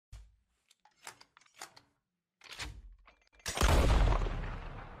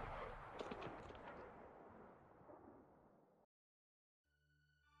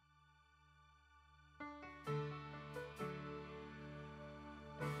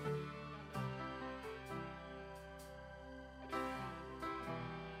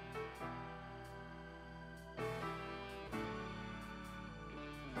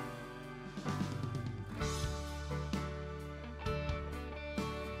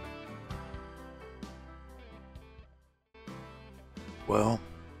Well,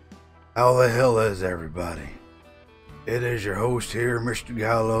 how the hell is everybody? It is your host here, Mr.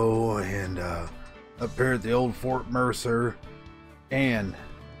 Gallo, and up here at the old Fort Mercer, and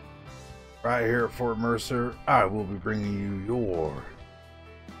right here at Fort Mercer, I will be bringing you your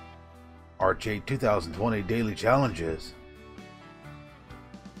March 8, 2020 daily challenges,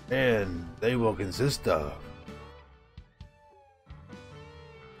 and they will consist of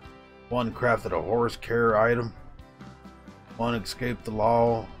 1 crafted a horse care item, 1 escaped the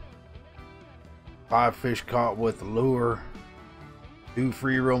law, 5 fish caught with a lure, 2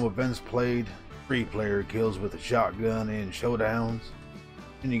 free roam events played, 3 player kills with a shotgun in Showdowns.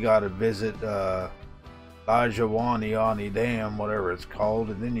 Then you gotta visit Owanjila Dam, whatever it's called,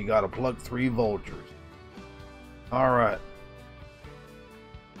 and then you gotta pluck 3 vultures. Alright.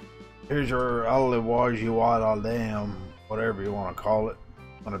 Here's your Owanjila Dam, whatever you want to call it.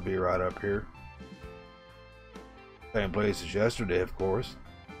 It's gonna be right up here. Same place as yesterday, of course.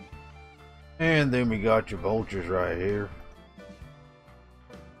 And then we got your vultures right here.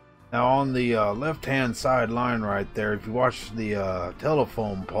 Now on the left hand side line right there, if you watch the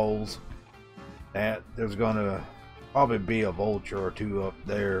telephone poles, there's gonna probably be a vulture or 2 up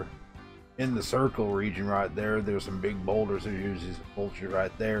there. In the circle region right there, there's some big boulders. There's usually some vultures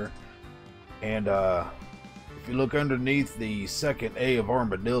right there. And if you look underneath the second A of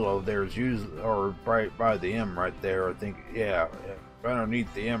armadillo, there's usually, or right by the M right there, I think, yeah, right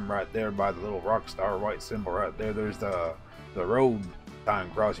underneath the M right there by the little rock star white symbol right there, there's the road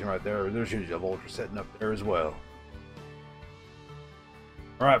time crossing right there. There's usually a vulture sitting up there as well.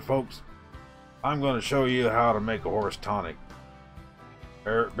 Alright folks, I'm going to show you how to make a horse tonic.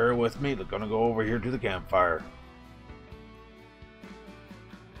 Bear with me, we're going to go over here to the campfire.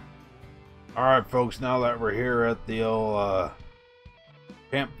 Alright folks, now that we're here at the old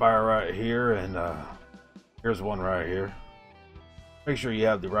campfire right here, and here's one right here. Make sure you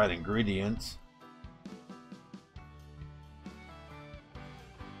have the right ingredients.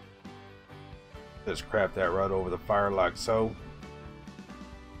 Just craft that right over the fire like so.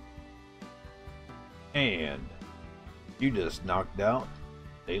 And you just knocked out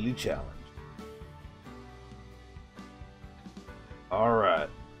daily challenge. Alright.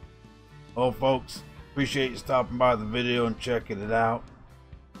 Well folks, appreciate you stopping by the video and checking it out.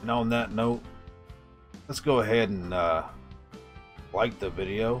 And on that note, let's go ahead and like the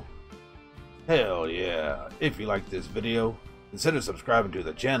video. Hell yeah. If you like this video, consider subscribing to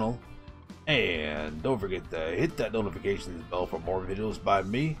the channel. And don't forget to hit that notifications bell for more videos by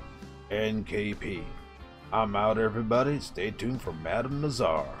me, NKP. I'm out everybody. Stay tuned for Madam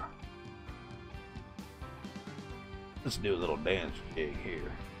Nazar. Let's do a little dance jig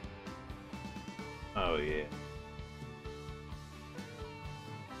here. Oh yeah.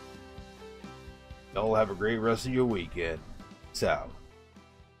 Y'all have a great rest of your weekend. Peace out.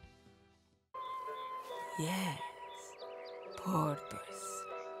 Yes, purpose.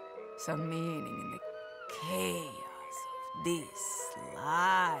 Some meaning in the chaos of this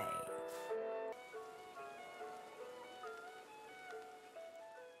life.